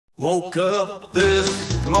Woke up this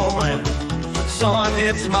morning, sun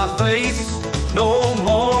hits my face. No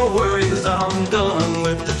more worries, I'm done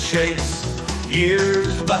with the chase.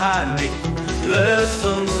 Years behind me,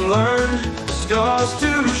 lessons learned, scars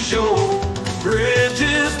to show,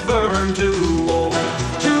 bridges burned. Too old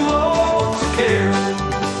to care,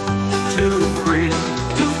 too free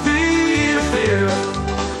to feel fear,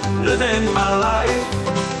 living my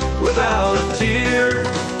life without a tear.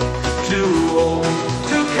 Too old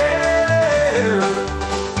to care,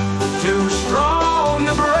 too strong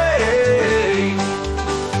to break,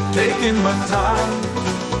 taking my time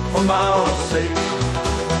for my own sake.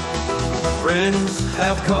 Friends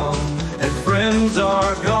have come and friends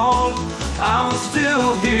are gone, I'm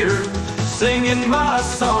still here singing my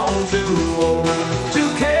song. Too old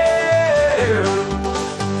to care,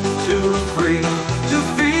 too free to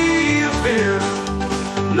feel fear,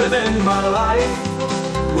 living my life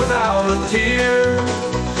without a tear.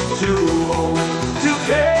 Too old to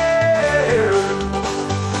care,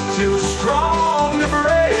 too strong to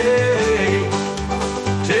break,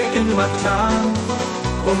 taking my time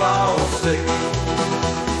for my own sake.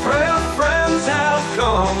 Friends have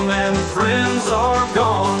come and friends are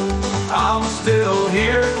gone, I'm still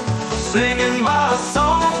here singing my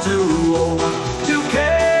song. Too old to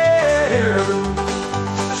care,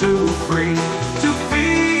 too free to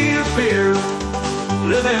feel fear,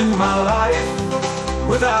 living my life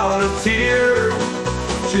without a tear.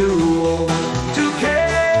 Too old to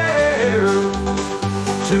care,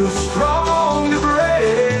 too strong to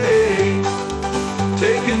break,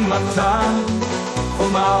 taking my time for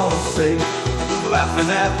my own sake. Laughing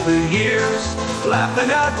at the years, laughing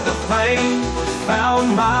at the pain,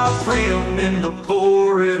 found my freedom in the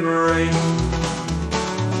pouring rain.